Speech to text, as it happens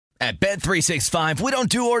At Bet365, we don't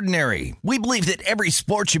do ordinary. We believe that every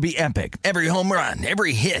sport should be epic. Every home run,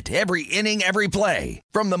 every hit, every inning, every play.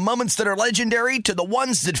 From the moments that are legendary to the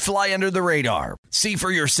ones that fly under the radar. See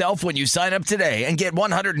for yourself when you sign up today and get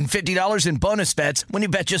 $150 in bonus bets when you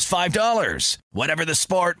bet just $5. Whatever the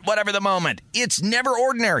sport, whatever the moment, it's never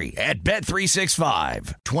ordinary at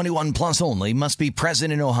Bet365. 21 plus only. Must be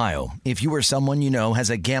present in Ohio. If you or someone you know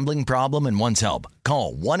has a gambling problem and wants help,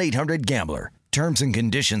 call 1-800-GAMBLER. Terms and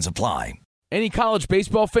conditions apply. Any college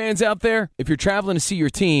baseball fans out there? If you're traveling to see your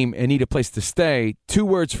team and need a place to stay, 2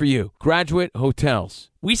 words for you: Graduate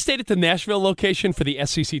Hotels. We stayed at the Nashville location for the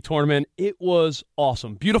SEC tournament. It was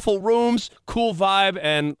awesome. Beautiful rooms, cool vibe,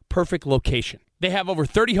 and perfect location. They have over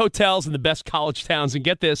 30 hotels in the best college towns, and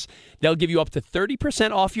get this, they'll give you up to 30%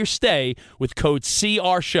 off your stay with code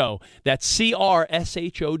CRSHOW. That's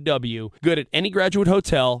CRSHOW. Good at any Graduate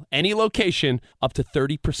Hotel, any location, up to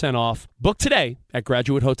 30% off. Book today at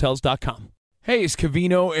graduatehotels.com. Hey, it's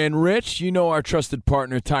Covino and Rich. You know our trusted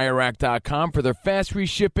partner, TireRack.com, for their fast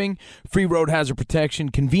reshipping, free road hazard protection,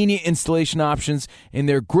 convenient installation options, and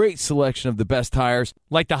their great selection of the best tires.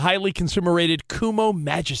 Like the highly consumer-rated Kumo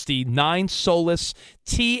Majesty 9 Solus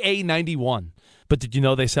TA91. But did you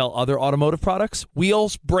know they sell other automotive products?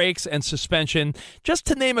 Wheels, brakes, and suspension, just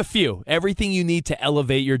to name a few. Everything you need to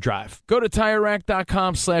elevate your drive. Go to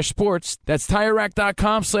TireRack.com/sports. That's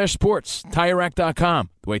TireRack.com/sports. TireRack.com,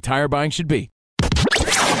 the way tire buying should be.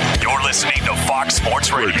 You're listening to Fox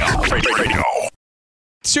Sports Radio.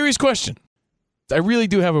 Serious question. I really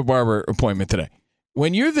do have a barber appointment today.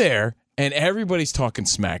 When you're there and everybody's talking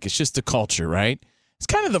smack, it's just the culture, right? It's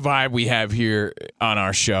kind of the vibe we have here on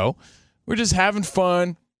our show. We're just having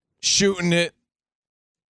fun, shooting it,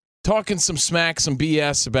 talking some smack, some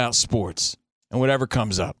BS about sports and whatever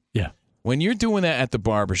comes up. Yeah. When you're doing that at the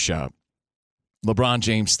barbershop, LeBron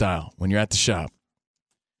James style, when you're at the shop,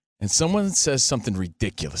 and someone says something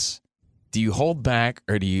ridiculous, do you hold back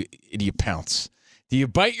or do you pounce? Do you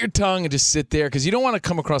bite your tongue and just sit there? Because you don't want to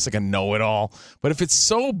come across like a know-it-all. But if it's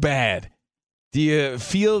so bad, do you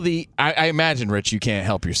feel I imagine, Rich, you can't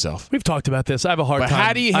help yourself. We've talked about this. I have a hard time. But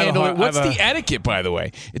how do you handle it? What's the etiquette, by the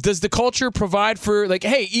way? Does the culture provide for, like,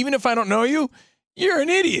 hey, even if I don't know you, you're an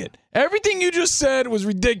idiot. Everything you just said was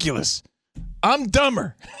ridiculous. I'm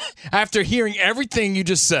dumber after hearing everything you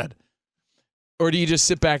just said. Or do you just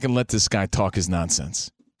sit back and let this guy talk his nonsense?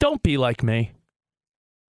 Don't be like me.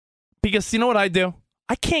 Because you know what I do?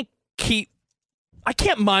 I can't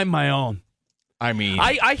mind my own. I mean,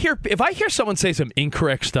 if I hear someone say some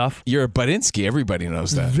incorrect stuff, you're a Budinsky. Everybody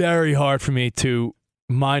knows that. Very hard for me to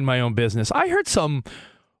mind my own business. I heard some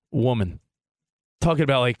woman talking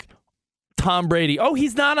about like Tom Brady. Oh,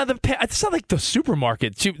 he's not on the. It's not like the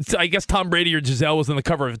supermarket. I guess Tom Brady or Giselle was on the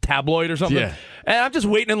cover of a tabloid or something. Yeah. And I'm just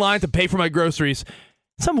waiting in line to pay for my groceries.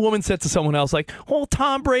 Some woman said to someone else, like, "Well,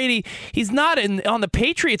 Tom Brady, he's not on the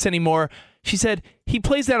Patriots anymore." She said, he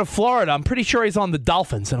plays down in Florida. I'm pretty sure he's on the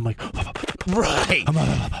Dolphins. And I'm like, right.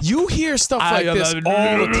 You hear stuff like this all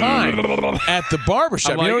the time at the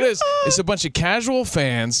barbershop. Like, you know what it is? It's a bunch of casual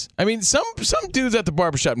fans. I mean, some dudes at the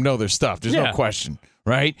barbershop know their stuff. There's no question,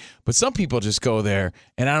 right? But some people just go there,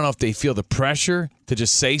 and I don't know if they feel the pressure to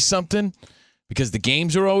just say something because the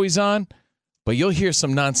games are always on. But you'll hear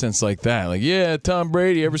some nonsense like that. Like, yeah, Tom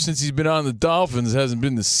Brady, ever since he's been on the Dolphins, hasn't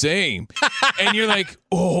been the same. And you're like,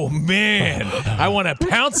 oh, man, I want to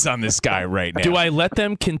pounce on this guy right now. do I let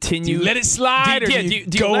them continue? Do you let it slide or do you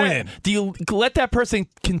go in? Do you let that person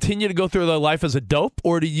continue to go through their life as a dope,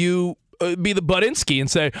 or do you be the Budinsky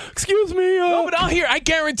and say, excuse me? No, but I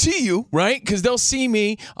guarantee you, right? Because they'll see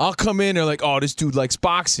me. I'll come in. They're like, oh, this dude likes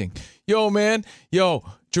boxing. Yo, man.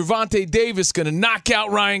 Gervonta Davis going to knock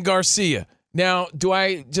out Ryan Garcia. Now, do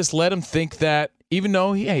I just let him think that, even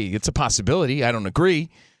though, hey, it's a possibility, I don't agree,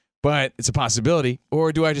 but it's a possibility,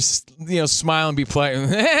 or do I just, smile and be polite?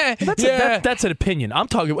 That's an opinion. I'm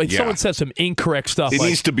talking about someone says some incorrect stuff. It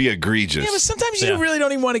needs to be egregious. Yeah, but sometimes you really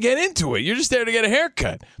don't even want to get into it. You're just there to get a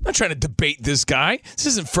haircut. I'm not trying to debate this guy. This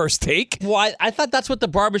isn't First Take. Well, I thought that's what the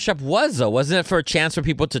barbershop was, though. Wasn't it for a chance for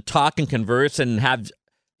people to talk and converse and have...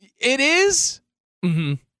 It is.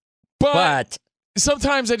 Mm-hmm. But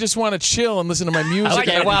sometimes I just want to chill and listen to my music.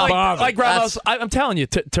 Like Ramos, I'm telling you,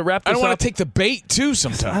 to wrap this up. I don't want to take the bait, too,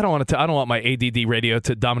 sometimes. I don't want my ADD radio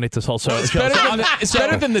to dominate this whole show. It's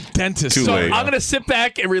better than the dentist. So I'm going to sit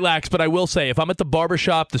back and relax, but I will say, if I'm at the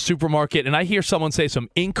barbershop, the supermarket, and I hear someone say some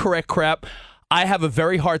incorrect crap, I have a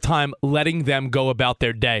very hard time letting them go about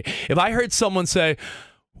their day. If I heard someone say,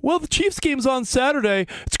 well, the Chiefs game's on Saturday,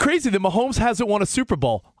 it's crazy that Mahomes hasn't won a Super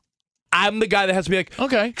Bowl. I'm the guy that has to be like,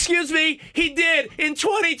 okay, excuse me, he did in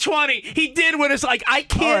 2020. He did when it's like, I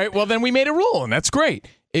can't. All right, well, then we made a rule, and that's great.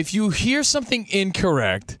 if you hear something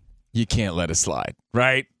incorrect, you can't let it slide,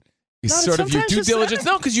 right? It's Not sort of your sometimes due just diligence. that.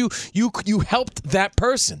 No, because you helped that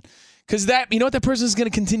person. Because you know what that person is going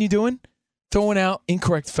to continue doing? Throwing out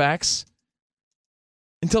incorrect facts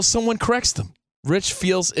until someone corrects them. Rich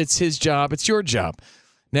feels it's his job. It's your job.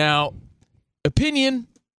 Now, opinion,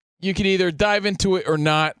 you can either dive into it or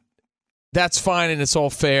not. That's fine, and it's all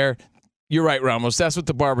fair. You're right, Ramos. That's what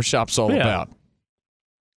the barbershop's all about.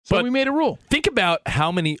 So But we made a rule. Think about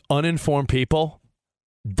how many uninformed people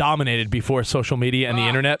dominated before social media and the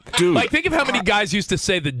internet. Dude. Like, think of how many guys used to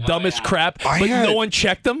say the dumbest crap, but no one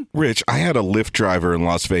checked them. Rich, I had a Lyft driver in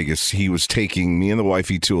Las Vegas. He was taking me and the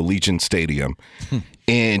wifey to Allegiant Stadium,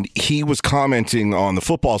 and he was commenting on the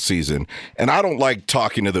football season. And I don't like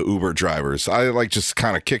talking to the Uber drivers. I like just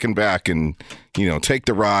kind of kicking back and, take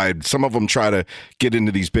the ride. Some of them try to get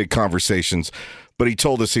into these big conversations. But he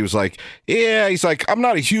told us, he was like, I'm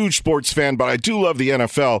not a huge sports fan, but I do love the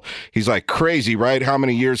NFL. He's like, crazy, right? How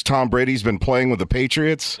many years Tom Brady's been playing with the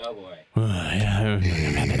Patriots? Oh, boy.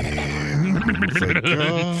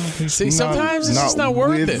 See, sometimes it's just not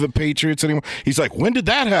worth with it. the Patriots anymore. He's like, when did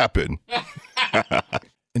that happen?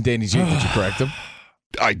 And Danny G, did you correct him?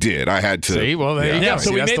 I did. I had to. See, well, there you go. Yeah, so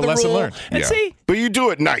See, we that's made the the lesson rule. learned. And see, But you do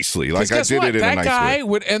it nicely. Like I guess did what? it in a That nice guy way.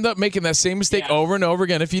 would end up making that same mistake over and over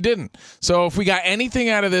again if you didn't. So if we got anything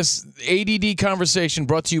out of this ADD conversation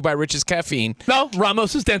brought to you by Rich's Caffeine, no,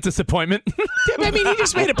 Ramos's dentist appointment. I mean, he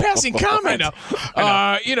just made a passing comment.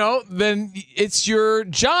 I know. Then it's your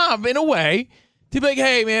job in a way to be like,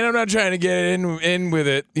 hey, man, I'm not trying to get in with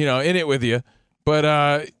it, in it with you.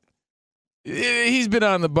 But he's been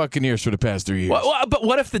on the Buccaneers for the past 3 years. But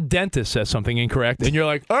what if the dentist says something incorrect and you're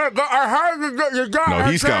like, No,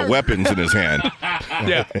 he's got weapons in his hand.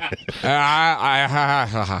 yeah.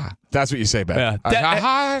 That's what you say, Ben.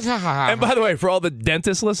 Yeah. And by the way, for all the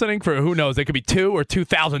dentists listening, for who knows, there could be 2 or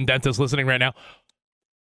 2,000 dentists listening right now.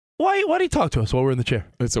 Why do you talk to us while we're in the chair?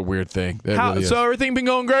 It's a weird thing. That really is. So everything been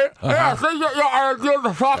going great? Yeah,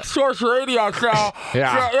 the Fox Sports Radio show.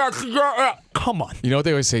 Yeah. Come on. You know what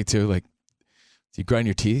they always say too? Like, do you grind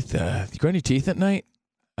your teeth? Do you grind your teeth at night?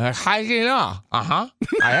 How you know? How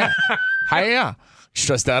you know?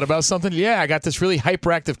 Stressed out about something? Yeah, I got this really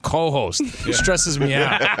hyperactive co-host. It stresses me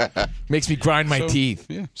out. Makes me grind my teeth.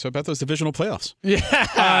 Yeah. So about those divisional playoffs.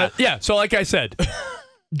 Yeah. So like I said,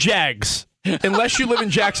 Jags. Unless you live in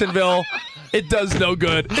Jacksonville, it does no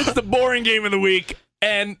good. It's the boring game of the week.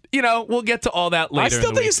 And, we'll get to all that later. I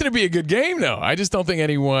still think it's going to be a good game, though. I just don't think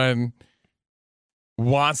anyone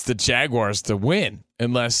wants the Jaguars to win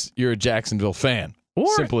unless you're a Jacksonville fan.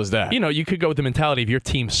 Simple as that. You could go with the mentality of your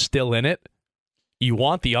team's still in it. You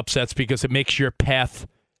want the upsets because it makes your path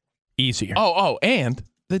easier. Oh, and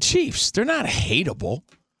the Chiefs, they're not hateable.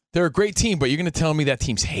 They're a great team, but you're going to tell me that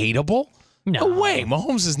team's hateable? No way.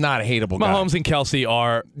 Mahomes is not a hateable guy. Mahomes and Kelsey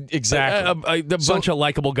are exactly a bunch of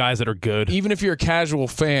likable guys that are good. Even if you're a casual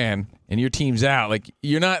fan and your team's out,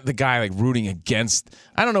 you're not the guy rooting against.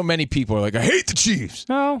 I don't know many people are like, I hate the Chiefs.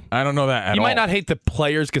 No, I don't know that at all. You might not hate the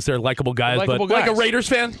players because they're likable guys, but like a Raiders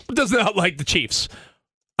fan does not like the Chiefs.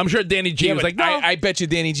 I'm sure Danny G was like, no. I bet you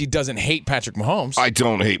Danny G doesn't hate Patrick Mahomes. I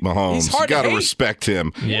don't hate Mahomes. He's hard you got to hate. respect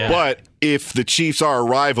him. Yeah. But if the Chiefs are a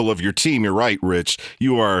rival of your team, you're right, Rich.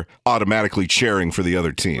 You are automatically cheering for the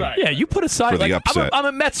other team. Right. Yeah, you put aside. For the upset. I'm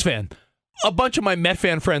a Mets fan. A bunch of my Met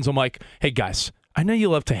fan friends, I'm like, hey guys, I know you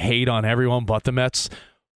love to hate on everyone but the Mets,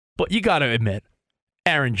 but you got to admit,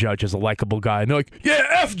 Aaron Judge is a likable guy. And they're like, yeah,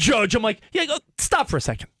 F Judge. I'm like, yeah, stop for a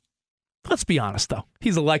second. Let's be honest, though.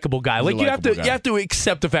 He's a likable guy. You have to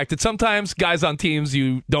accept the fact that sometimes guys on teams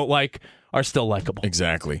you don't like are still likable.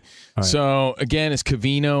 Exactly. Right. So, again, it's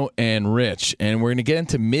Covino and Rich, and we're going to get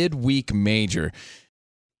into midweek major.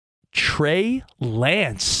 Trey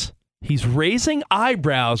Lance. He's raising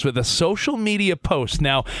eyebrows with a social media post.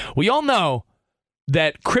 Now, we all know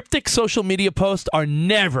that cryptic social media posts are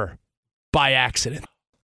never by accident.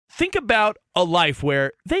 Think about a life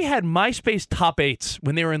where they had MySpace top 8s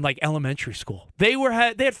when they were in elementary school. They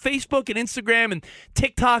had Facebook and Instagram and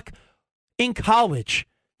TikTok in college.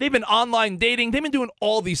 They've been online dating. They've been doing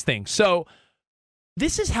all these things. So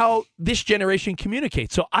this is how this generation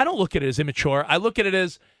communicates. So I don't look at it as immature. I look at it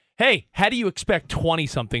as, hey, how do you expect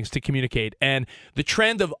 20-somethings to communicate? And the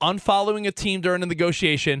trend of unfollowing a team during a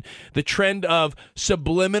negotiation, the trend of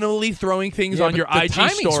subliminally throwing things on your IG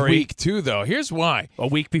story. Weak too, though. Here's why. A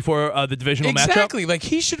week before the divisional matchup? Exactly.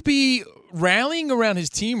 He should be rallying around his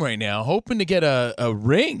team right now, hoping to get a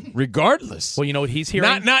ring, regardless. Well, you know what he's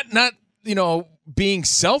hearing? Not being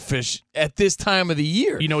selfish at this time of the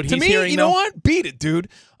year. You know what to he's me, hearing, you know though? what? Beat it, dude.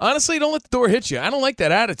 Honestly, don't let the door hit you. I don't like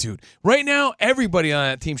that attitude. Right now, everybody on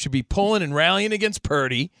that team should be pulling and rallying against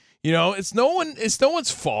Purdy. You know, it's no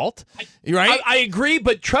one's fault, right? I agree,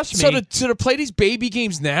 but trust me. So to play these baby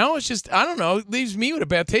games now, it's just, I don't know, it leaves me with a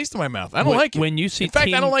bad taste in my mouth. I don't like it. When you see in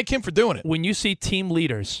fact, I don't like him for doing it. When you see team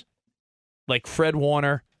leaders like Fred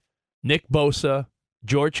Warner, Nick Bosa,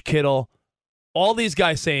 George Kittle, all these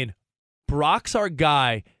guys saying, Brock's our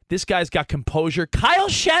guy, this guy's got composure. Kyle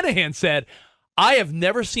Shanahan said, I have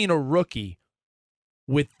never seen a rookie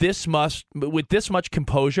with this much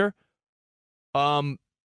composure.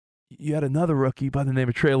 You had another rookie by the name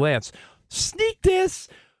of Trey Lance. Sneak this.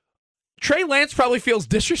 Trey Lance probably feels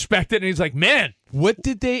disrespected, and he's like, man. What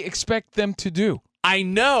did they expect them to do? I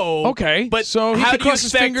know. Okay, but so he how can do you cross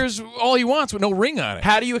his expect, fingers all he wants with no ring on it.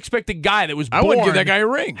 How do you expect a guy that was born? I wouldn't give that guy a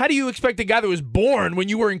ring. How do you expect a guy that was born when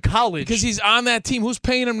you were in college? Because he's on that team. Who's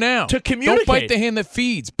paying him now? To communicate. Don't bite the hand that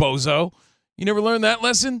feeds, bozo. You never learned that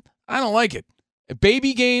lesson? I don't like it. At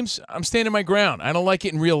baby games, I'm standing my ground. I don't like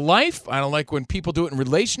it in real life. I don't like when people do it in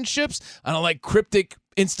relationships. I don't like cryptic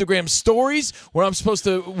Instagram stories where I'm supposed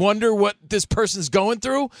to wonder what this person's going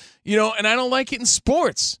through, you know, and I don't like it in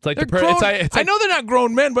sports. It's like I know they're not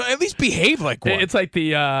grown men, but at least behave like one. It's like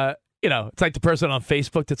the it's like the person on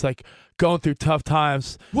Facebook that's like going through tough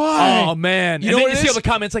times. Why? Oh man! You know then what you it see is? all the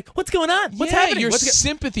comments like, "What's going on? What's happening?" You're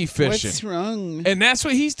sympathy fishing. What's wrong? And that's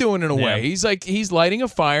what he's doing in a way. He's lighting a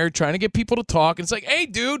fire, trying to get people to talk. And it's like, hey,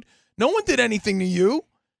 dude, no one did anything to you.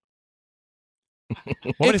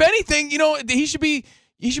 If anything, you know, he should be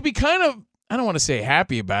kind of, I don't want to say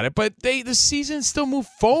happy about it, but the season still moved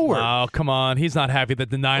forward. Oh, come on. He's not happy that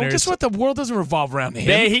the Niners. Well, guess what? The world doesn't revolve around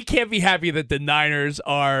him. He can't be happy that the Niners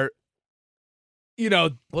are, you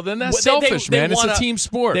know. Well, then that's selfish, man. It's a team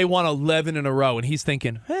sport. They won 11 in a row, and he's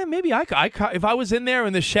thinking, hey, maybe I if I was in there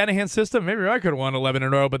in the Shanahan system, maybe I could have won 11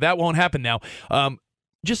 in a row, but that won't happen now.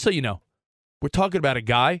 Just so you know, we're talking about a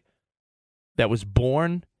guy that was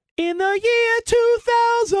born in the year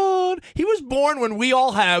 2000. He was born when we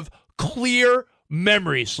all have clear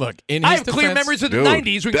memories. Look, I have clear memories of the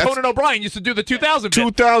 90s when Conan O'Brien used to do the 2000 bit.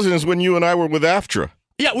 2000 is when you and I were with AFTRA.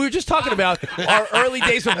 Yeah, we were just talking about our early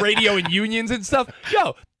days of radio and unions and stuff.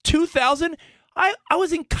 Yo, 2000, I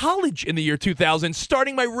was in college in the year 2000,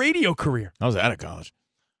 starting my radio career. I was out of college.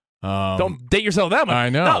 Don't date yourself that much. I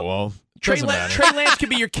know. No. Well, Trey Lance could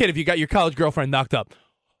be your kid if you got your college girlfriend knocked up.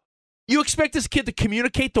 You expect this kid to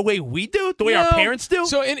communicate the way we do, the way our parents do?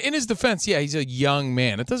 So in his defense, yeah, he's a young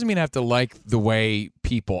man. It doesn't mean I have to like the way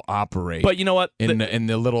people operate. But you know what? In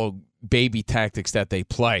the little baby tactics that they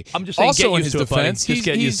play. I'm just saying, also get in used his to it, defense, buddy. Just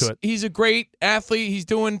get used to it. He's a great athlete. He's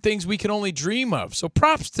doing things we can only dream of. So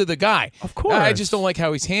props to the guy. Of course. I just don't like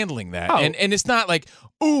how he's handling that. Oh. And it's not like,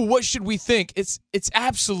 ooh, what should we think? It's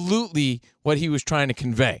absolutely what he was trying to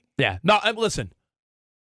convey. Yeah. No, listen.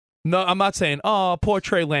 No, I'm not saying, oh, poor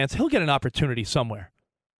Trey Lance. He'll get an opportunity somewhere.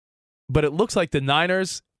 But it looks like the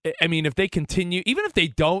Niners, I mean, if they continue, even if they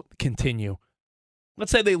don't continue,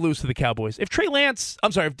 let's say they lose to the Cowboys. If Trey Lance,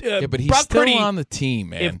 I'm sorry, but he's Brock still Purdy, on the team,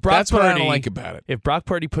 man. If Brock That's what I Purdy- don't like about it. If Brock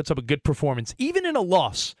Purdy puts up a good performance, even in a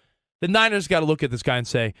loss, the Niners got to look at this guy and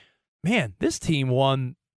say, man, this team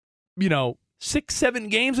won,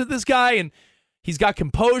 6-7 games with this guy, and he's got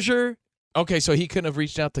composure. Okay, so he couldn't have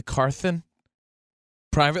reached out to Carthen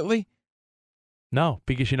privately? No,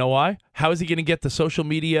 because you know why? How is he going to get the social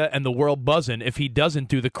media and the world buzzing if he doesn't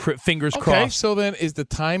do the fingers Okay, crossed? so then is the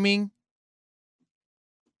timing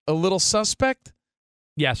a little suspect?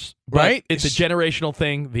 Yes, but Right? It's a generational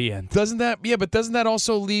thing. The end. Doesn't that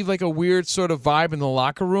also leave like a weird sort of vibe in the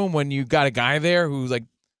locker room when you got a guy there who like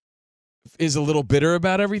is a little bitter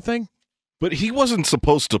about everything? But he wasn't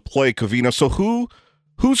supposed to play Covino. So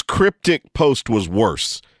whose cryptic post was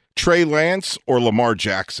worse, Trey Lance or Lamar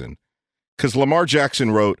Jackson? Because Lamar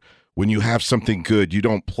Jackson wrote, when you have something good, you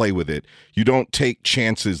don't play with it. You don't take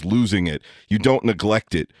chances losing it. You don't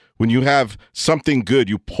neglect it. When you have something good,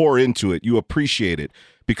 you pour into it. You appreciate it.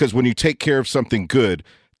 Because when you take care of something good,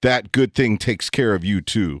 that good thing takes care of you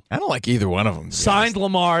too. I don't like either one of them. Signed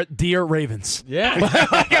Lamar, Dear Ravens. Yeah.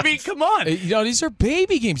 I mean, come on. These are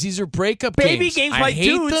baby games. These are breakup Baby games. games I by hate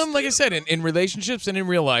dudes. them, like I said, in relationships and in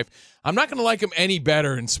real life. I'm not going to like them any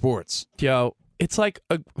better in sports. Yo, it's like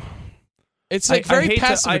a... It's like very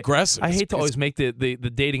passive aggressive. I hate to always make the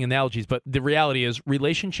dating analogies, but the reality is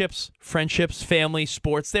relationships, friendships, family,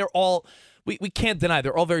 sports, they're all we can't deny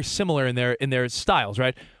they're all very similar in their styles,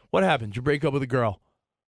 right? What happened? You break up with a girl.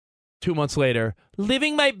 2 months later,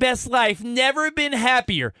 living my best life, never been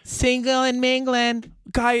happier. Single and mingling.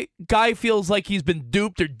 Guy feels like he's been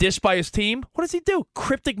duped or dished by his team. What does he do?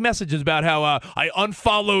 Cryptic messages about how I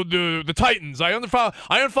unfollowed the Titans. I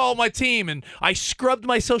unfollowed my team, and I scrubbed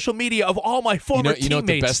my social media of all my former teammates. You know what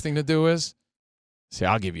the best thing to do is? See,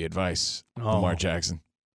 I'll give you advice. Lamar Jackson,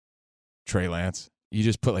 Trey Lance. You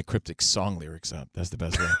just put like cryptic song lyrics up. That's the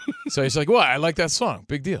best way. So he's like, "What? I like that song.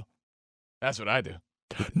 Big deal." That's what I do.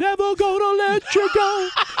 Never gonna let you go.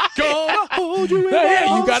 Gonna hold you in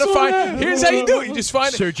Yeah, you gotta find. Here's how you do it. You just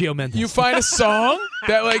find Sergio Mendes. You find a song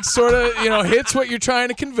that like sort of hits what you're trying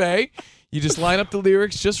to convey. You just line up the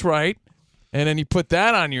lyrics just right, and then you put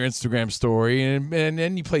that on your Instagram story, and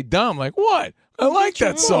then you play dumb like, "What? I like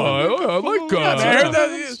that song. I like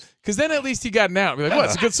that." Because then at least he got an out. Be like, "What?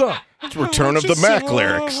 It's a good song." It's Return of the Mac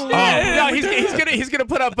lyrics. He's gonna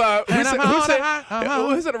put up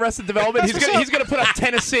who's in Arrested Development? He's gonna put up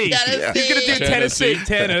Tennessee. He's gonna do Tennessee.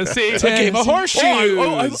 A game of horseshoes.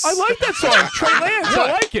 I like that song. Trey Lance.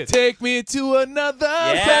 I like it. Take me to another.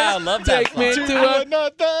 Yeah, I love that Take me song. to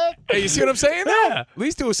another. Hey, you see what I'm saying? Yeah. At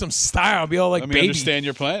least do it with some style. Be all like, Let me baby. understand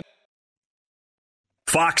your plan.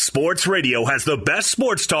 Fox Sports Radio has the best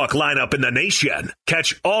sports talk lineup in the nation.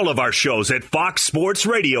 Catch all of our shows at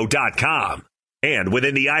foxsportsradio.com. And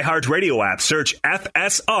within the iHeartRadio app, search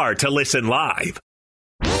FSR to listen live.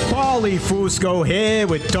 Paulie Fusco here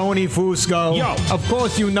with Tony Fusco. Yo. Of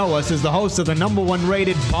course you know us as the host of the #1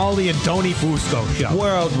 rated Paulie and Tony Fusco show.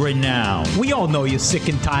 World renowned. We all know you're sick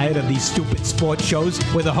and tired of these stupid sports shows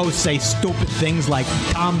where the hosts say stupid things like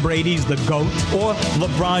Tom Brady's the GOAT. Or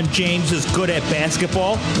LeBron James is good at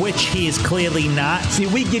basketball, which he is clearly not. See,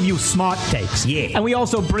 we give you smart takes. Yeah. And we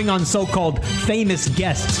also bring on so-called famous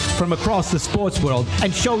guests from across the sports world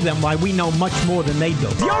and show them why we know much more than they do.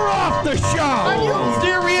 You're off the show! Are you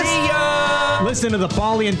serious? Listen to the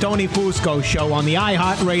Paulie and Tony Fusco show on the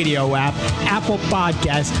iHeartRadio app, Apple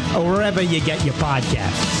Podcasts, or wherever you get your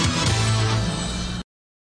podcasts.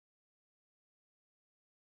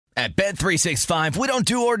 At Bet365, we don't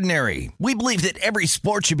do ordinary. We believe that every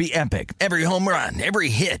sport should be epic. Every home run, every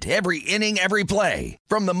hit, every inning, every play.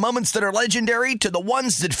 From the moments that are legendary to the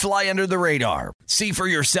ones that fly under the radar. See for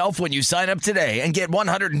yourself when you sign up today and get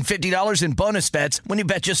 $150 in bonus bets when you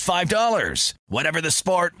bet just $5. Whatever the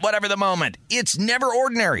sport, whatever the moment, it's never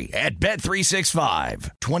ordinary at Bet365.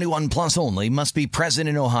 21 plus only. Must be present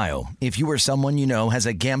in Ohio. If you or someone you know has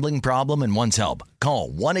a gambling problem and wants help, call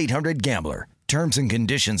 1-800-GAMBLER. Terms and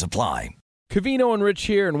conditions apply. Covino and Rich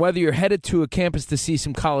here, and whether you're headed to a campus to see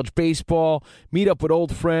some college baseball, meet up with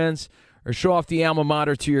old friends, or show off the alma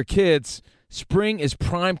mater to your kids, spring is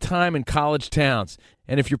prime time in college towns.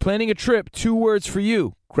 And if you're planning a trip, 2 words for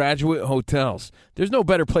you: Graduate Hotels. There's no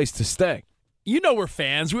better place to stay. You know we're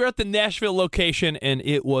fans. We were at the Nashville location, and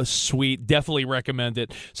it was sweet. Definitely recommend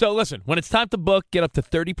it. So listen, when it's time to book, get up to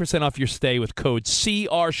 30% off your stay with code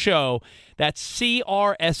CRSHOW. That's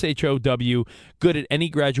CRSHOW. Good at any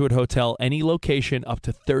Graduate Hotel, any location, up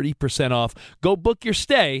to 30% off. Go book your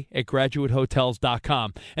stay at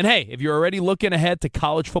graduatehotels.com. And hey, if you're already looking ahead to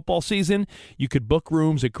college football season, you could book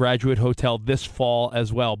rooms at Graduate Hotel this fall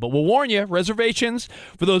as well. But we'll warn you, reservations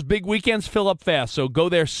for those big weekends fill up fast, so go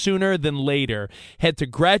there sooner than later. Head to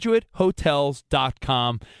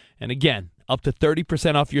graduatehotels.com. And again, up to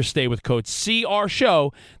 30% off your stay with code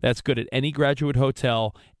CRSHOW. That's good at any Graduate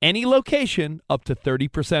Hotel, any location, up to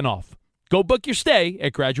 30% off. Go book your stay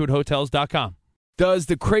at graduatehotels.com. Does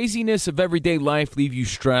the craziness of everyday life leave you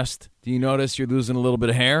stressed? Do you notice you're losing a little bit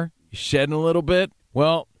of hair? You're shedding a little bit?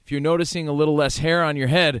 Well, if you're noticing a little less hair on your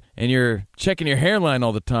head and you're checking your hairline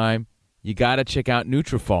all the time, you got to check out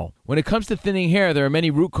Nutrafol. When it comes to thinning hair, there are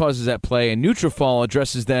many root causes at play, and Nutrafol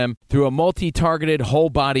addresses them through a multi-targeted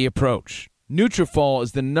whole-body approach. Nutrafol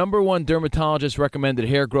is the #1 dermatologist-recommended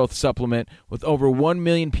hair growth supplement, with over 1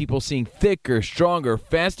 million people seeing thicker, stronger,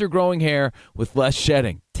 faster-growing hair with less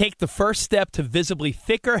shedding. Take the first step to visibly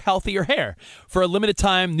thicker, healthier hair. For a limited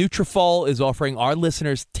time, Nutrafol is offering our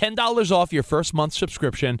listeners $10 off your first month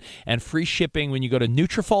subscription and free shipping when you go to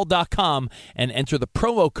Nutrafol.com and enter the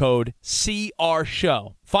promo code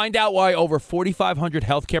CRSHOW. Find out why over 4,500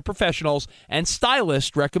 healthcare professionals and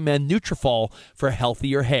stylists recommend Nutrafol for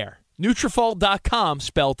healthier hair. Nutrafol.com,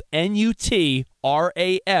 spelled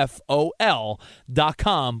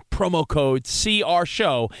Nutrafol.com, promo code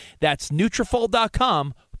CRSHOW. That's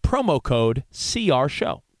Nutrafol.com, promo code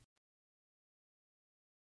CRSHOW.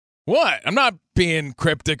 What? I'm not being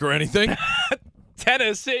cryptic or anything.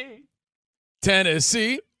 Tennessee.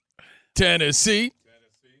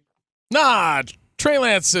 Nah, Trey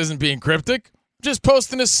Lance isn't being cryptic. Just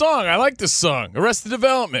posting his song. I like this song. Arrested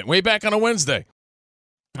Development, way back on a Wednesday.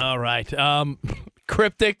 All right.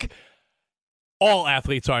 Cryptic. All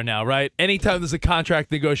athletes are now, right? Anytime there's a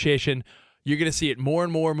contract negotiation, you're going to see it more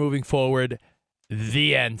and more moving forward.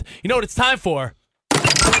 The end. You know what it's time for?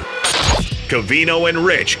 Covino and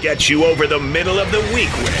Rich get you over the middle of the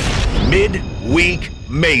week with Midweek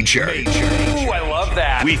Major. Ooh, I love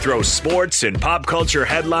that. We throw sports and pop culture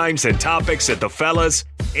headlines and topics at the fellas,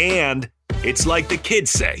 and it's like the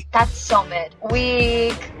kids say. That's so mid.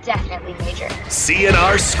 Week, definitely major.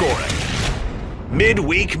 CNR scoring.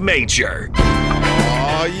 Midweek Major.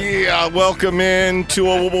 Oh, yeah. Welcome in to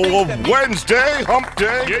a Wednesday, hump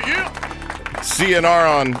day. Yeah.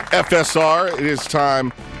 CNR on FSR. It is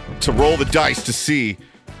time to roll the dice to see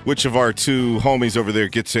which of our two homies over there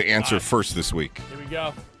gets to answer first this week. Here we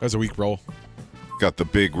go. That's a weak roll. Got the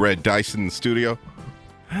big red dice in the studio.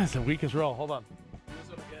 That's the weakest roll. Hold on.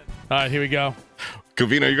 All right, here we go.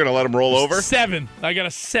 Covino, you're going to let him roll over? 7. I got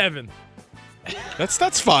a 7.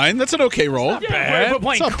 That's fine. That's an okay roll. We're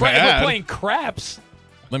playing craps.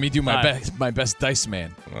 Let me do my best dice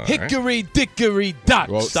man. All Hickory dickory dock.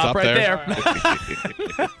 Well, Stop right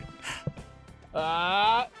there.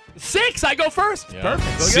 6. I go first. Yeah.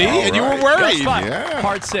 Perfect. See, All and you were right. worried. That's 5. Yeah.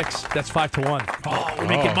 Hard 6. That's 5-1. Oh, we're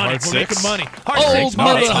making money. hard We're 6? making money. Hard Oh, 6.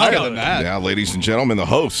 mother Money. Higher higher than that. Now, ladies and gentlemen, the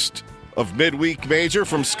host of Midweek Major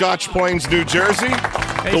from Scotch Plains, New Jersey,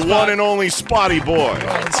 the Spot. one and only Spotty Boy.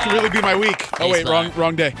 This could really be my week. Oh, Hey, wait, Spot.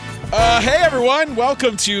 wrong day. Hey, everyone.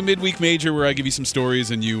 Welcome to Midweek Major, where I give you some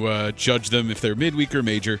stories and you judge them if they're midweek or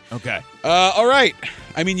major. Okay. All right.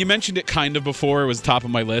 I mean, you mentioned it kind of before. It was top of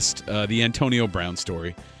my list, the Antonio Brown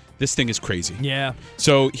story. This thing is crazy. Yeah.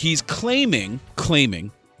 So he's claiming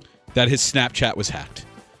that his Snapchat was hacked.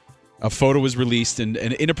 A photo was released, and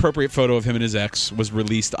an inappropriate photo of him and his ex was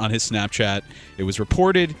released on his Snapchat. It was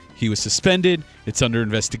reported. He was suspended. It's under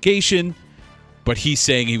investigation. But he's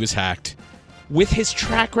saying he was hacked. With his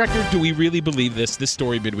track record, do we really believe this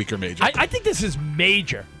story, midweek or major? I think this is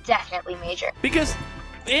major. Definitely major. Because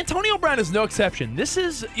Antonio Brown is no exception. This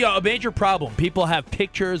is a major problem. People have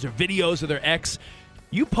pictures or videos of their ex.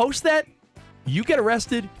 You post that, you get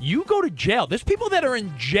arrested, you go to jail. There's people that are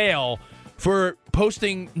in jail for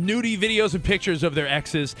posting nudie videos and pictures of their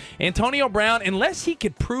exes. Antonio Brown, unless he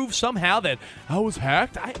could prove somehow that I was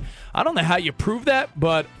hacked, I don't know how you prove that,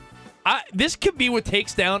 but this could be what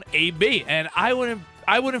takes down AB. And I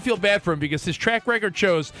wouldn't feel bad for him because his track record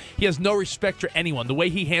shows he has no respect for anyone. The way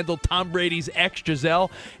he handled Tom Brady's ex,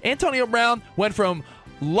 Giselle. Antonio Brown went from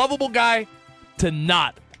lovable guy to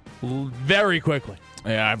not very quickly.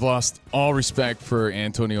 Yeah, I've lost all respect for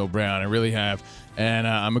Antonio Brown. I really have. And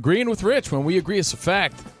I'm agreeing with Rich. When we agree it's a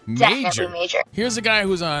fact, major. Definitely major. Here's a guy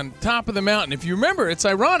who's on top of the mountain. If you remember, it's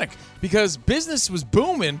ironic because business was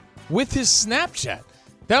booming with his Snapchat.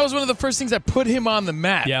 That was one of the first things that put him on the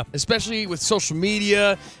map, especially with social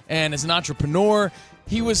media and as an entrepreneur.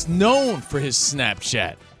 He was known for his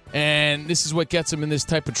Snapchat. And this is what gets him in this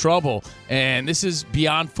type of trouble. And this is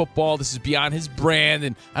beyond football. This is beyond his brand.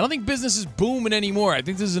 And I don't think business is booming anymore. I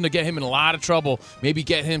think this is going to get him in a lot of trouble, maybe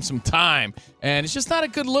get him some time. And it's just not a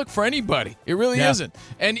good look for anybody. It really isn't.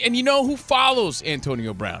 And you know who follows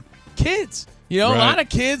Antonio Brown? Kids. A lot of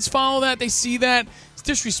kids follow that. They see that. It's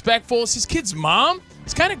disrespectful. It's his kid's mom.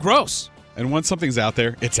 It's kind of gross. And once something's out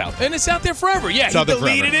there, it's out there. And it's out there forever. Yeah, It's out he there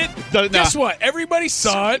deleted forever. it. Guess what? Everybody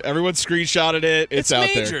saw it. Everyone screenshotted it. It's out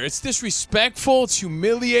major. there. It's disrespectful. It's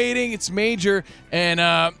humiliating. It's major. And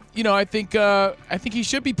I think he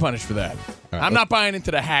should be punished for that. Right, I'm not buying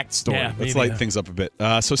into the hacked story. Yeah. Let's lighten things up a bit.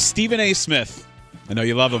 So Stephen A. Smith, I know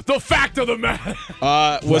you love him, The fact of the matter.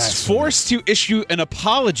 was forced to issue an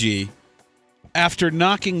apology after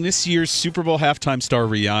knocking this year's Super Bowl halftime star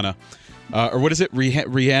Rihanna. Or what is it?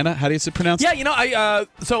 Rihanna? How do you pronounce it? Yeah,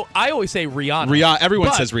 so I always say Rihanna. Rihanna.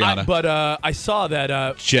 Everyone says Rihanna. But I saw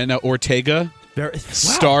that Jenna Ortega, wow.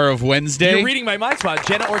 star of Wednesday. You're reading my mind spot.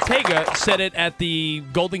 Jenna Ortega said it at the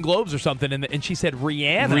Golden Globes or something, and she said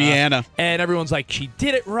Rihanna. And everyone's like, she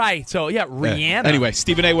did it right. So, yeah, Rihanna. Anyway,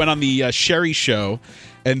 Stephen A. went on the Sherry Show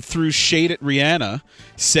and threw shade at Rihanna,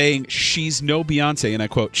 saying she's no Beyonce. And I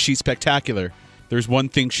quote, she's spectacular. There's one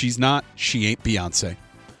thing she's not. She ain't Beyonce.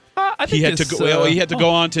 He had to go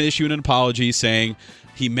on to issue an apology saying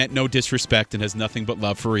he meant no disrespect and has nothing but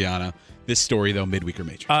love for Rihanna. This story, though, midweek or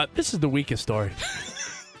major. This is the weakest story.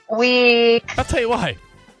 Weak. I'll tell you why.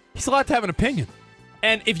 He's allowed to have an opinion.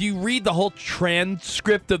 And if you read the whole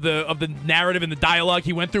transcript of the narrative and the dialogue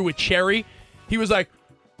he went through with Cherry, he was like,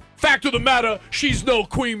 Fact of the matter, she's no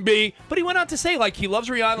Queen Bee. But he went on to say, like, he loves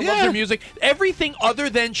Rihanna, loves her music. Everything other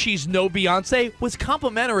than she's no Beyonce was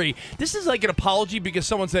complimentary. This is like an apology because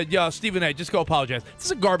someone said, yo, Stephen A., just go apologize. This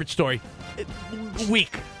is a garbage story.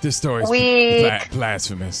 Weak. This story is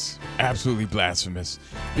blasphemous. Absolutely blasphemous.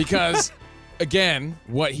 Because, again,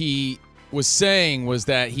 what he was saying was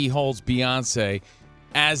that he holds Beyonce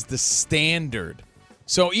as the standard.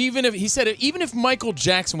 So even if Michael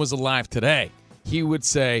Jackson was alive today, he would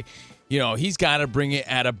say, he's got to bring it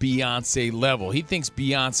at a Beyonce level. He thinks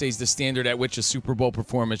Beyonce's the standard at which a Super Bowl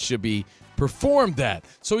performance should be performed at.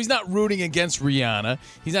 So he's not rooting against Rihanna.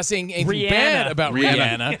 He's not saying anything bad about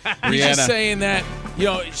Rihanna. He's just saying that,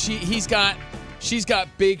 she's got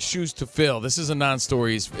big shoes to fill. This is a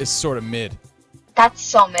non-story. It's sort of mid. That's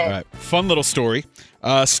so mid. All right. Fun little story.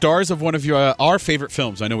 Stars of one of our favorite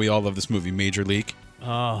films. I know we all love this movie, Major League.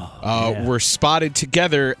 Were spotted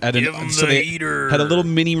together at they had a little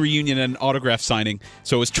mini reunion and an autograph signing.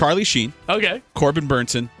 So it was Charlie Sheen, Corbin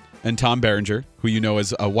Burnson, and Tom Berenger, who you know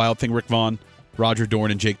as Wild Thing Rick Vaughn, Roger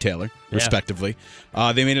Dorn, and Jake Taylor, respectively.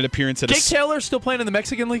 They made an appearance at Jake Taylor still playing in the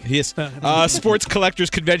Mexican League? He is. Sports Collectors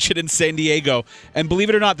Convention in San Diego. And believe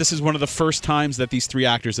it or not, this is one of the first times that these three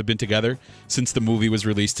actors have been together since the movie was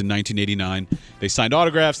released in 1989. They signed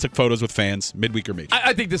autographs, took photos with fans. Midweek or major?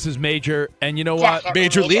 I think this is major. And you know what?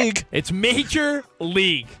 Major League. It's Major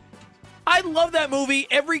League. I love that movie.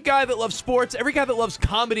 Every guy that loves sports, every guy that loves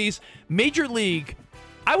comedies, Major League,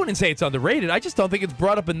 I wouldn't say it's underrated. I just don't think it's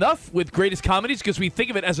brought up enough with greatest comedies because we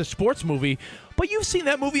think of it as a sports movie. But you've seen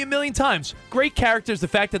that movie a million times. Great characters. The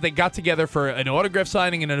fact that they got together for an autograph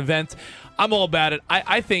signing and an event, I'm all about it.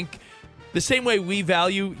 I think the same way we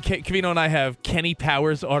value, Covino and I have Kenny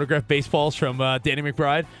Powers autographed baseballs from Danny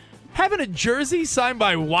McBride. Having a jersey signed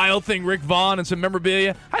by Wild Thing Rick Vaughn and some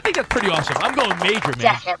memorabilia, I think that's pretty awesome. I'm going major, man.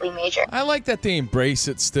 Definitely major. I like that they embrace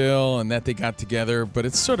it still and that they got together, but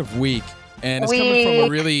it's sort of weak. And it's coming from a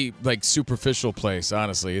really superficial place,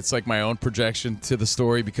 honestly. It's like my own projection to the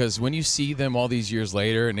story because when you see them all these years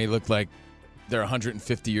later and they look like they're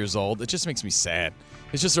 150 years old, it just makes me sad.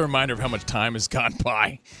 It's just a reminder of how much time has gone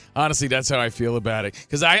by. Honestly, that's how I feel about it.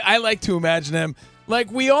 Because I like to imagine them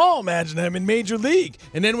like we all imagine them in Major League.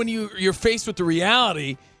 And then when you're faced with the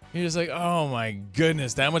reality, you're just like, oh my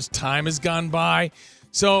goodness, that much time has gone by.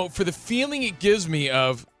 So for the feeling it gives me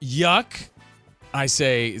of yuck, I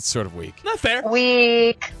say it's sort of weak. Not fair.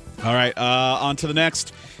 Weak. All right, on to the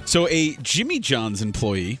next. So a Jimmy John's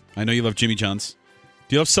employee. I know you love Jimmy John's.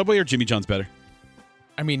 Do you love Subway or Jimmy John's better?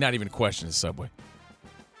 I mean, not even a question is Subway.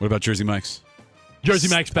 What about Jersey Mike's? Jersey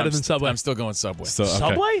Mike's better than Subway. I'm still going Subway.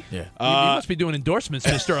 Subway? Yeah. You must be doing endorsements,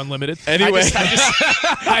 Mr. Unlimited. Anyway.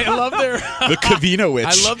 I love their... the Covino Witch.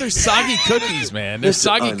 I love their soggy cookies, man. They're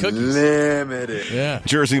soggy cookies. Unlimited. Yeah.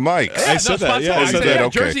 Jersey Mike's. I said that. Yeah, I said that.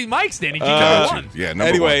 Okay. Jersey Mike's, Danny. G1. Yeah, number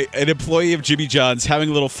anyway, one. an employee of Jimmy John's having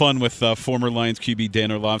a little fun with former Lions QB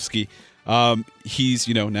Dan Orlovsky. He's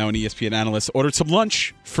now an ESPN analyst. Ordered some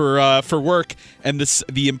lunch for work, and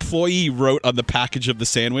the employee wrote on the package of the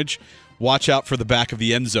sandwich, "Watch out for the back of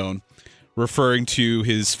the end zone," referring to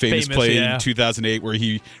his famous play in 2008 where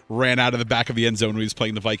he ran out of the back of the end zone when he was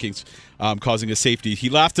playing the Vikings, causing a safety. He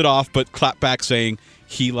laughed it off, but clapped back saying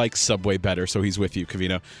he likes Subway better, so he's with you,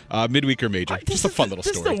 Covino. Midweek or major? Just a fun little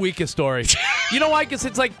story. This is the weakest story. You know why? Because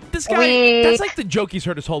it's like, this guy, that's like the joke he's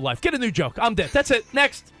heard his whole life. Get a new joke. I'm dead. That's it.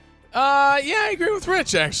 Next. Yeah, I agree with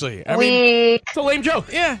Rich, actually. I mean, it's a lame joke.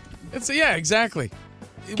 Yeah, exactly.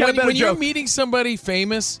 When you're meeting somebody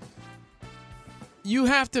famous, you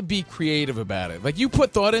have to be creative about it. Like, you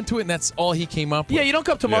put thought into it, and that's all he came up with. Yeah, you don't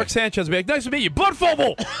come to Mark Sanchez and be like, nice to meet you, Bud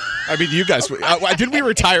Fumble. I mean, you guys, didn't we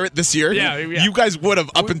retire it this year? Yeah. You guys would have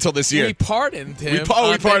up until this year. We pardoned him. We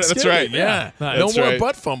pardoned. That's right. Yeah. Nice. No more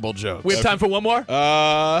butt fumble jokes. We have time for one more?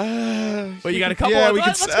 Well, you got a couple? Yeah,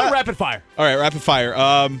 Let's go rapid fire. All right, rapid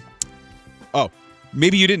fire.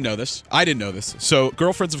 Maybe you didn't know this. I didn't know this. So,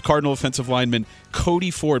 girlfriends of Cardinal offensive lineman Cody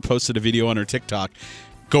Ford posted a video on her TikTok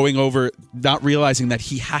going over not realizing that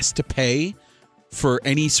he has to pay for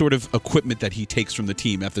any sort of equipment that he takes from the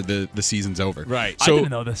team after the season's over. Right. So, I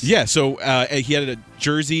didn't know this. Yeah, so he had a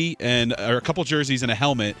jersey or a couple jerseys and a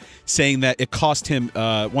helmet saying that it cost him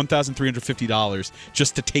 $1,350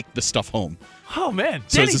 just to take the stuff home. Oh, man.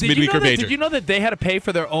 So Danny, is this midweek or major? Did you know that they had to pay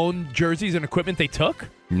for their own jerseys and equipment they took?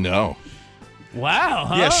 No. Wow.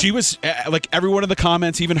 Huh? Yeah, she was like everyone in the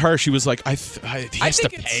comments, even her. She was like, "He has to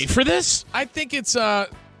pay for this." I think it's the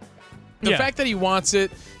fact that he wants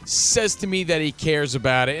it says to me that he cares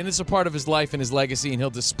about it, and it's a part of his life and his legacy, and he'll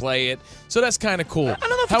display it. So that's kind of cool. I don't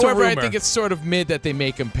know if However, it's a I rumor. think it's sort of mid that they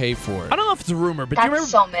make him pay for it. I don't know if if it's a rumor, but That's do you remember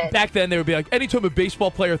so mid. back then they would be like, anytime a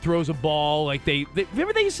baseball player throws a ball, like they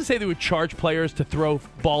remember they used to say they would charge players to throw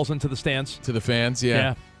balls into the stands? To the fans,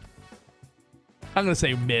 yeah. I'm going to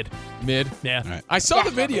say mid. Mid? Yeah. All right. I saw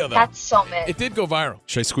the video, though. That's so mid. It did go viral.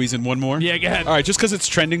 Should I squeeze in one more? Yeah, go ahead. All right, just because it's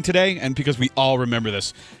trending today and because we all remember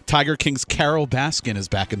this, Tiger King's Carol Baskin is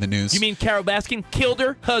back in the news. You mean Carol Baskin killed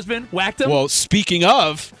her husband, whacked him? Well, speaking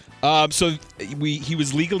of, he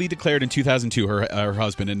was legally declared in 2002, her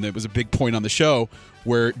husband, and it was a big point on the show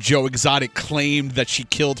where Joe Exotic claimed that she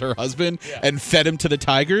killed her husband and fed him to the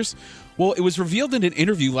tigers. Well, it was revealed in an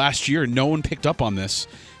interview last year, and no one picked up on this,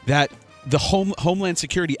 that the Homeland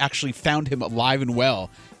Security actually found him alive and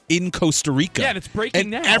well in Costa Rica. Yeah, and it's breaking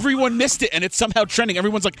and now. Everyone missed it, and it's somehow trending.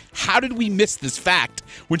 Everyone's like, how did we miss this fact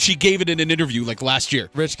when she gave it in an interview like last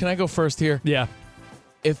year? Rich, can I go first here? Yeah.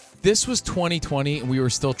 If this was 2020 and we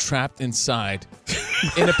were still trapped inside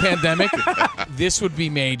in a pandemic, this would be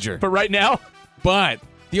major. But right now? But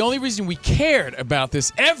the only reason we cared about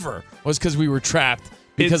this ever was because we were trapped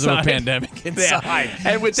because of a pandemic inside.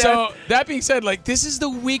 Yeah. And with that being said, like, this is the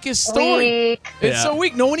weakest story. Weak. It's so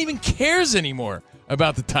weak. No one even cares anymore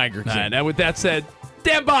about the Tiger King. And with that said,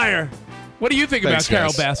 Dan Byer, what do you think Thanks, about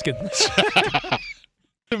Carol guys. Baskin?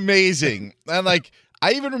 Amazing. And like,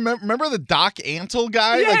 I even remember the Doc Antle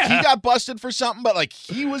guy. Yeah. Like, he got busted for something, but like,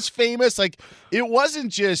 he was famous. Like, it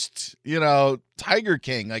wasn't just, Tiger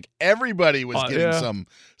King. Like, everybody was getting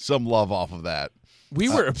some love off of that. We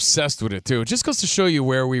were obsessed with it, too. It just goes to show you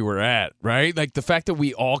where we were at, right? Like, the fact that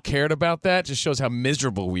we all cared about that just shows how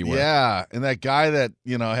miserable we were. Yeah, and that guy that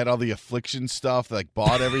had all the affliction stuff, like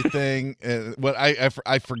bought everything. What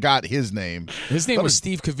I forgot his name. His name was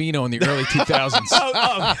Steve Covino in the early 2000s.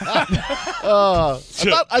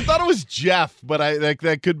 I thought it was Jeff, but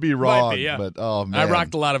that could be wrong. Might be, yeah. But oh man, I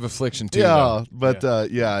rocked a lot of affliction, too. Yeah,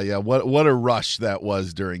 though. but what a rush that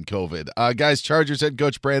was during COVID. Guys, Chargers head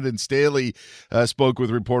coach Brandon Staley spoke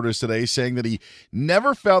with reporters today, saying that he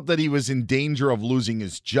never felt that he was in danger of losing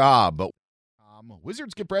his job. But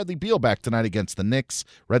Wizards get Bradley Beal back tonight against the Knicks.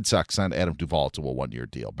 Red Sox signed Adam Duvall to a 1-year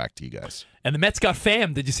deal. Back to you guys. And the Mets got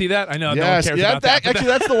fam. Did you see that? I know no one Yes, cares about that. Actually,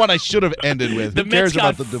 that's the one I should have ended with. The Who Mets cares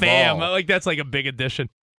got about the fam. Duvall? Like, that's like a big addition.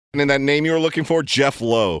 And then that name you were looking for, Jeff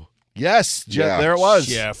Lowe. Yes, Yeah. there it was.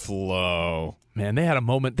 Jeff Lowe. Man, they had a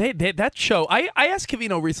moment. That show, I asked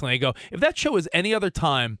Covino recently, I go, if that show was any other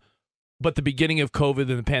time but the beginning of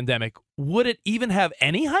COVID and the pandemic, would it even have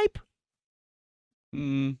any hype?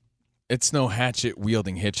 It's no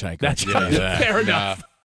hatchet-wielding hitchhiker. That's I'll tell you that. fair enough.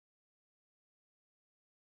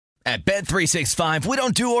 At Bet365, we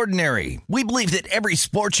don't do ordinary. We believe that every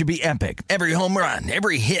sport should be epic. Every home run,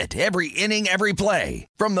 every hit, every inning, every play.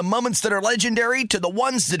 From the moments that are legendary to the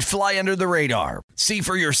ones that fly under the radar. See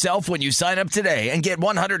for yourself when you sign up today and get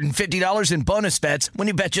 $150 in bonus bets when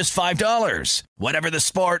you bet just $5. Whatever the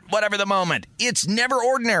sport, whatever the moment, it's never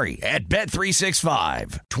ordinary at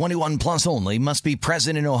Bet365. 21 plus only. Must be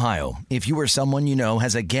present in Ohio. If you or someone you know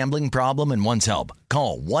has a gambling problem and wants help,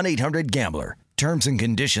 call 1-800-GAMBLER. Terms and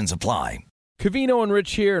conditions apply. Covino and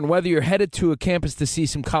Rich here, and whether you're headed to a campus to see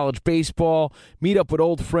some college baseball, meet up with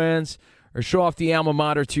old friends, or show off the alma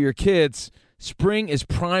mater to your kids, spring is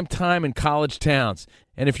prime time in college towns.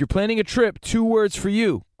 And if you're planning a trip, 2 words for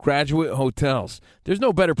you: Graduate Hotels. There's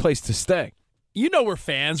no better place to stay. You know we're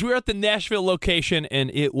fans. We were at the Nashville location, and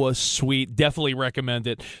it was sweet. Definitely recommend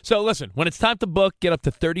it. So listen, when it's time to book, get up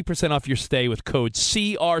to 30% off your stay with code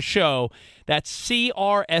CRSHOW. That's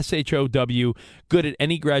CRSHOW. Good at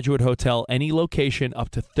any Graduate Hotel, any location, up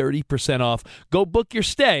to 30% off. Go book your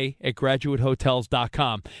stay at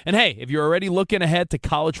graduatehotels.com. And hey, if you're already looking ahead to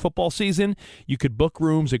college football season, you could book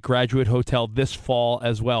rooms at Graduate Hotel this fall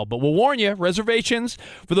as well. But we'll warn you, reservations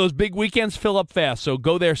for those big weekends fill up fast, so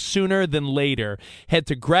go there sooner than later. Head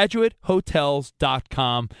to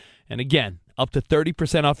graduatehotels.com. And again, up to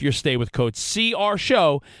 30% off your stay with code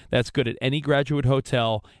CRSHOW. That's good at any Graduate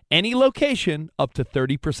Hotel, any location, up to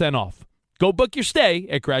 30% off. Go book your stay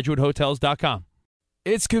at graduatehotels.com.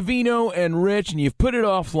 It's Covino and Rich, and you've put it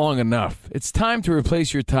off long enough. It's time to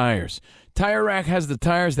replace your tires. Tire Rack has the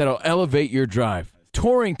tires that'll elevate your drive.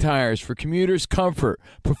 Touring tires for commuters' comfort,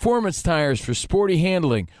 performance tires for sporty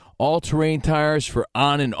handling, all-terrain tires for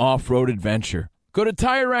on- and off-road adventure. Go to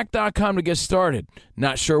TireRack.com to get started.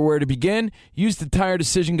 Not sure where to begin? Use the Tire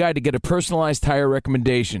Decision Guide to get a personalized tire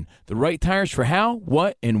recommendation. The right tires for how,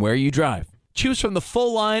 what, and where you drive. Choose from the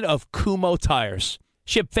full line of Kumho tires.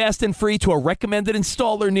 Ship fast and free to a recommended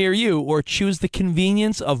installer near you, or choose the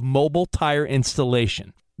convenience of mobile tire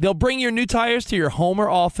installation. They'll bring your new tires to your home or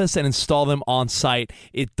office and install them on site.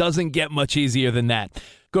 It doesn't get much easier than that.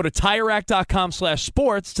 Go to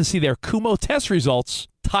TireRack.com/sports to see their Kumho test results.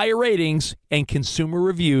 tire ratings and consumer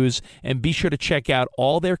reviews, and be sure to check out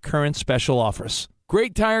all their current special offers.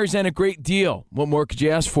 Great tires and a great deal. What more could you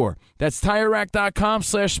ask for? That's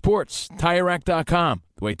TireRack.com/sports. TireRack.com,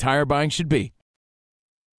 the way tire buying should be.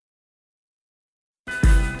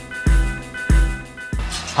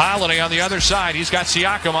 Holiday on the other side. He's got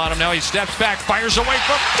Siakam on him now. He steps back, fires away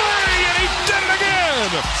from three, and he did it again.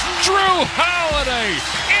 Drew Holiday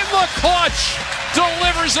in the clutch.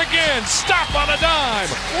 Delivers again. Stop on a dime.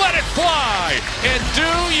 Let it fly and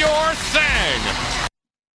do your thing.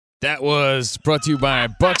 That was brought to you by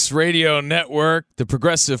Bucks Radio Network, the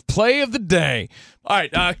progressive play of the day. All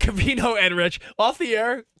right, Covino and Rich. Off the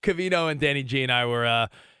air, Covino and Danny G and I were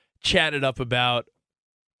chatted up about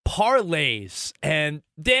parlays. And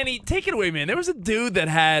Danny, take it away, man. There was a dude that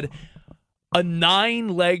had a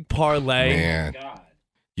 9-leg parlay. Man.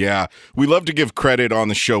 Yeah, we love to give credit on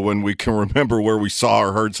the show when we can remember where we saw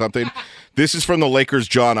or heard something. This is from the Lakers'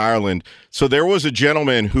 John Ireland. So there was a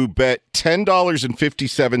gentleman who bet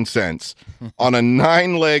 $10.57 on a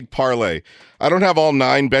 9-leg parlay. I don't have all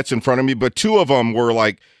 9 bets in front of me, but 2 of them were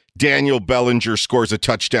like Daniel Bellinger scores a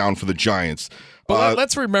touchdown for the Giants. Well,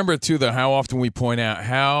 let's remember, too, though, how often we point out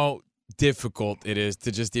how difficult it is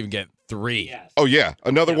to just even get 3. Yes. Oh, yeah.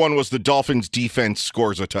 Another one was the Dolphins' defense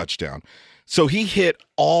scores a touchdown. So he hit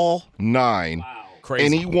all 9, wow. Crazy.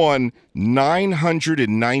 And he won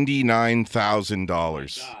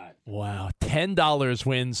 $999,000. Wow. $10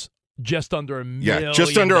 wins just under $1 million. Yeah,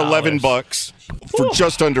 just under $11 for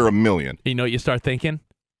just under $1 million. You know what you start thinking?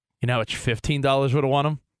 You know how much $15 would have won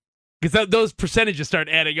him? Because those percentages start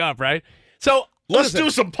adding up, right? So let's do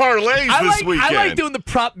some parlays this weekend. I like doing the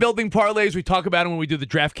prop building parlays. We talk about them when we do the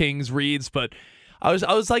DraftKings reads, but I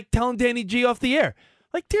was like telling Danny G off the air,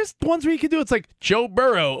 like there's ones where you can do. It's like Joe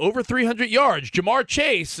Burrow over 300 yards, Jamar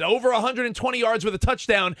Chase over 120 yards with a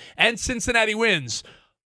touchdown, and Cincinnati wins.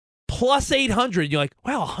 Plus 800. You're like,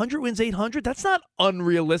 wow, 100 wins 800? That's not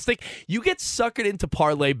unrealistic. You get suckered into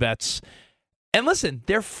parlay bets. And listen,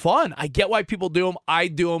 they're fun. I get why people do them. I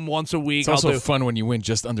do them once a week. It's also fun when you win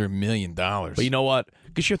just under $1 million. But you know what?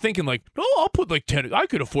 Because you're thinking like, oh, I'll put like 10. I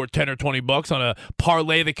could afford 10 or 20 bucks on a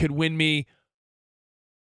parlay that could win me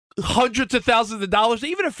hundreds of thousands of dollars,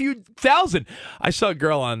 even a few thousand. I saw a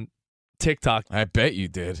girl on TikTok. I bet you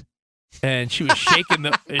did. And she was shaking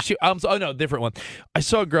different one. I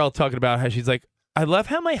saw a girl talking about how she's like, I love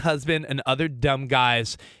how my husband and other dumb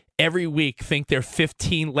guys every week think their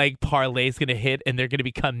 15-leg parlay is going to hit and they're going to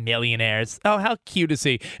become millionaires. Oh, how cute is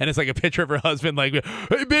he? And it's like a picture of her husband like,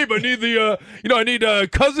 hey, babe, I need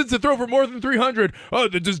Cousins to throw for more than 300. Oh,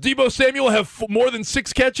 does Deebo Samuel have more than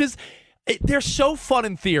 6 catches? They're so fun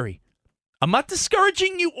in theory. I'm not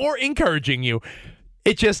discouraging you or encouraging you.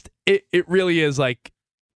 It really is like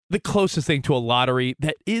the closest thing to a lottery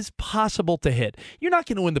that is possible to hit. You're not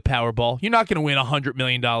going to win the Powerball. You're not going to win $100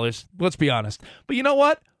 million. Let's be honest. But you know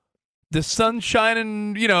what? The sun's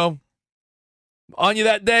shining, on you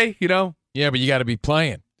that day, Yeah, but you got to be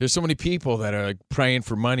playing. There's so many people that are like praying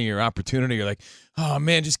for money or opportunity. You're like, oh,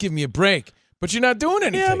 man, just give me a break. But you're not doing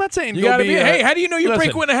anything. Yeah, I'm not saying you got to be. Hey, how do you know your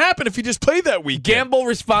break wouldn't happen if you just played that weekend? Gamble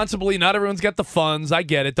responsibly. Not everyone's got the funds. I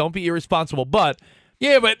get it. Don't be irresponsible. But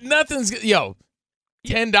yeah, but nothing's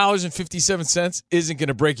 $10.57 isn't going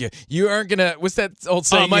to break you. You aren't going to. What's that old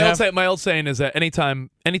saying? My old saying is that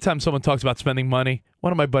anytime someone talks about spending money,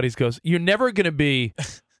 one of my buddies goes, "You're never going to be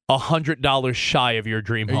 $100 shy of your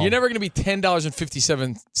dream home. You're never going to be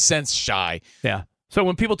 $10.57 shy." Yeah. So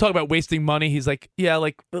when people talk about wasting money, he's like, yeah,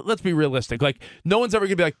 like, let's be realistic. Like, no one's ever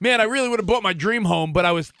going to be like, man, I really would have bought my dream home, but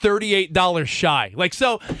I was $38 shy. Like,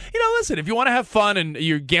 so, listen, if you want to have fun and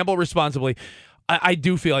you gamble responsibly, I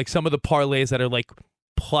do feel like some of the parlays that are like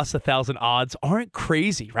plus 1,000 odds aren't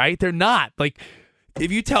crazy, right? They're not. Like,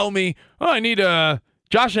 if you tell me, I need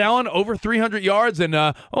Josh Allen over 300 yards and,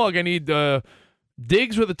 I need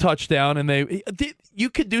Diggs with a touchdown, and you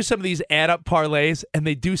could do some of these add-up parlays, and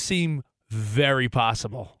they do seem very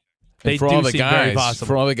possible. Very possible.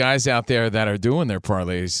 For all the guys out there that are doing their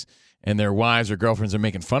parlays and their wives or girlfriends are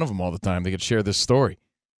making fun of them all the time, they could share this story.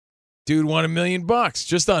 Dude won $1 million,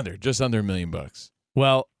 just under $1 million.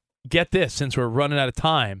 Well, get this, since we're running out of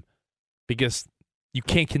time, because you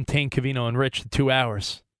can't contain Covino and Rich to 2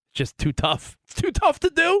 hours. Just too tough. It's too tough to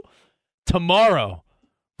do. Tomorrow,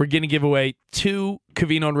 we're going to give away 2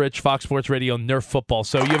 Covino and Rich Fox Sports Radio Nerf football.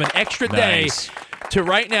 So you have an extra day to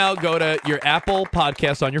right now go to your Apple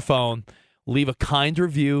podcast on your phone, leave a kind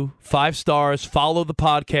review, 5 stars, follow the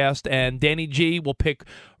podcast, and Danny G will pick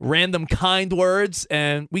random kind words,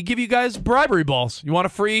 and we give you guys bribery balls. You want a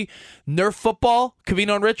free Nerf football?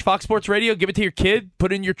 Covino and Rich, Fox Sports Radio, give it to your kid,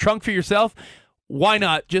 put it in your trunk for yourself. why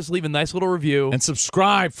not just leave a nice little review and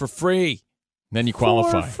subscribe for free. Then you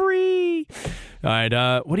qualify. For free. All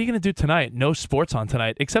right, what are you going to do tonight? No sports on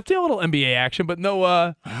tonight, except a little NBA action, but no,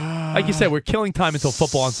 like you said, we're killing time until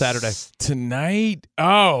football on Saturday. Tonight?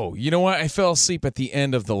 Oh, you know what? I fell asleep at the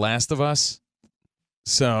end of The Last of Us,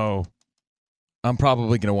 so I'm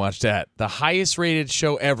probably going to watch that. The highest rated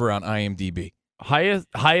show ever on IMDb.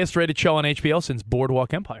 Highest rated show on HBO since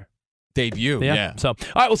Boardwalk Empire. Debut, yeah. So, all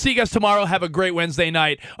right, we'll see you guys tomorrow. Have a great Wednesday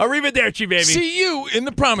night. Arrivederci, baby. See you in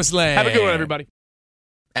the promised land. Have a good one, everybody.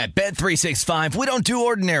 At Bet365, we don't do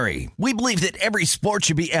ordinary. We believe that every sport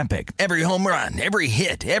should be epic. Every home run, every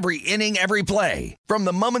hit, every inning, every play. From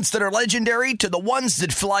the moments that are legendary to the ones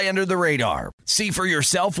that fly under the radar. See for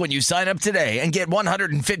yourself when you sign up today and get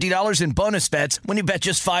 $150 in bonus bets when you bet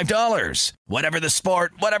just $5. Whatever the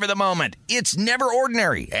sport, whatever the moment, it's never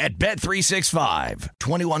ordinary at Bet365.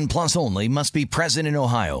 21 plus only. Must be present in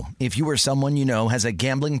Ohio. If you or someone you know has a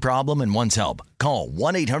gambling problem and wants help, call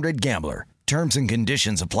 1-800-GAMBLER. Terms and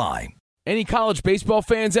conditions apply. Any college baseball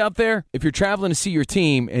fans out there? If you're traveling to see your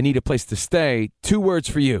team and need a place to stay, 2 words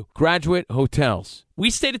for you: Graduate Hotels. We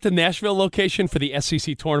stayed at the Nashville location for the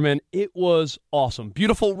SEC tournament. It was awesome.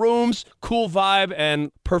 Beautiful rooms, cool vibe,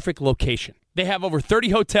 and perfect location. They have over 30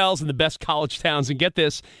 hotels in the best college towns, and get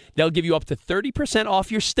this, they'll give you up to 30%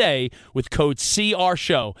 off your stay with code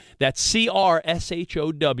CRSHOW. That's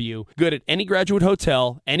CRSHOW. Good at any Graduate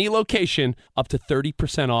Hotel, any location, up to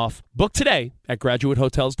 30% off. Book today at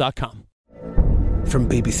graduatehotels.com. From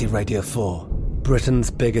BBC Radio 4,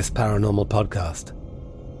 Britain's biggest paranormal podcast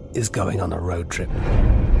is going on a road trip.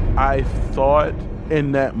 I thought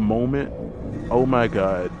in that moment, oh my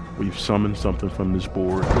God, we've summoned something from this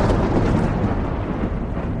board.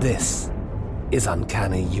 This is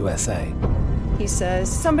Uncanny USA. He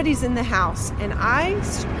says, somebody's in the house, and I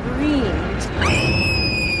screamed.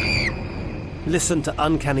 Listen to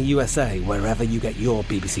Uncanny USA wherever you get your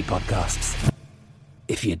BBC podcasts,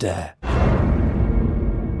 if you dare.